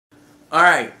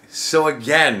Alright, so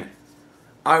again,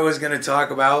 I was going to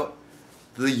talk about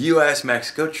the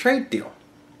U.S.-Mexico trade deal.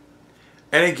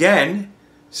 And again,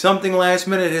 something last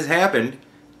minute has happened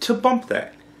to bump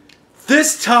that.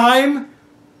 This time,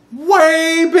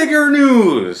 way bigger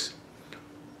news!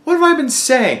 What have I been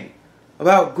saying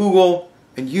about Google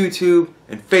and YouTube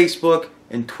and Facebook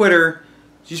and Twitter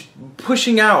just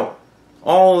pushing out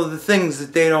all of the things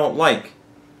that they don't like?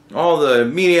 All the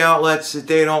media outlets that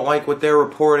they don't like what they're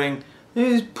reporting,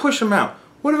 they just push them out.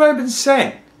 What have I been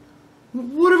saying?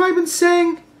 What have I been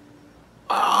saying?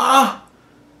 I've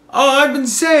been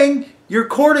saying you're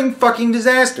courting fucking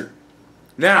disaster.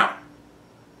 Now,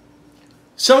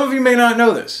 some of you may not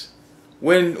know this.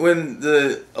 When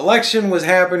the election was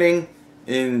happening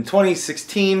in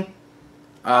 2016,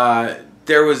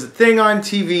 there was a thing on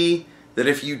TV that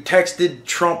if you texted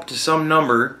Trump to some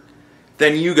number,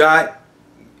 then you got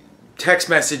text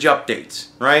message updates,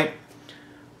 right?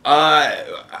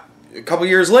 A couple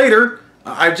years later,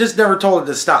 I've just never told it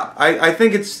to stop. I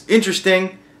think it's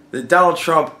interesting that Donald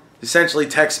Trump essentially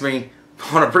texts me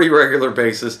on a pretty regular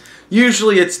basis.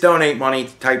 Usually it's donate money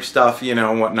type stuff, you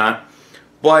know, and whatnot.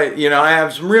 But, you know, I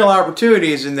have some real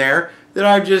opportunities in there that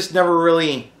I've just never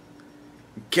really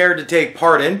cared to take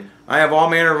part in. I have all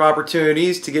manner of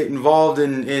opportunities to get involved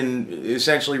in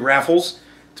essentially raffles,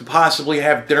 to possibly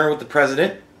have dinner with the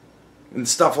president, and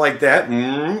stuff like that. We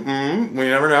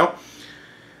never know.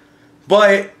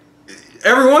 But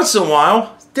every once in a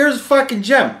while, there's a fucking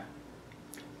gem.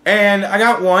 And I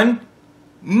got one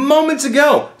moments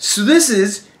ago. So this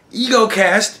is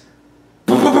Egocast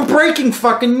breaking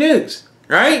fucking news.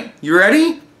 Right? You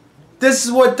ready? This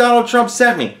is what Donald Trump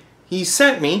sent me. He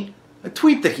sent me a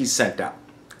tweet that he sent out.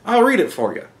 I'll read it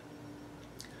for you.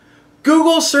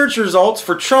 Google search results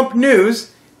for Trump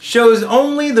news shows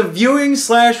only the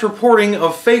viewing/reporting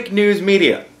of fake news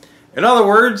media. In other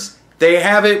words, they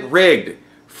have it rigged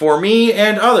for me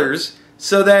and others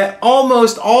so that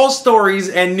almost all stories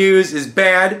and news is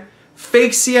bad,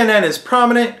 fake CNN is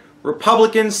prominent,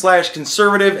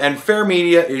 Republican/conservative and fair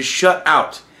media is shut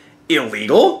out.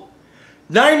 Illegal?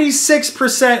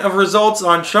 96% of results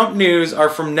on Trump news are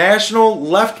from national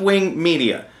left-wing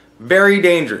media. Very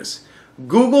dangerous.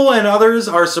 Google and others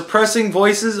are suppressing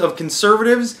voices of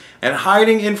conservatives and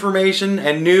hiding information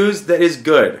and news that is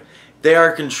good. They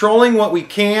are controlling what we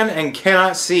can and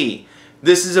cannot see.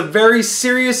 This is a very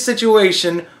serious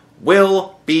situation,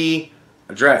 will be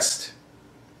addressed.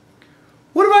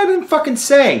 What have I been fucking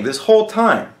saying this whole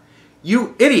time?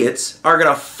 You idiots are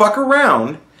gonna fuck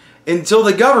around until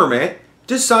the government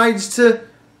decides to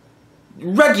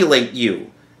regulate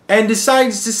you and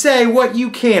decides to say what you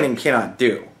can and cannot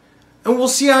do. And we'll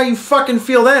see how you fucking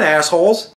feel then, assholes.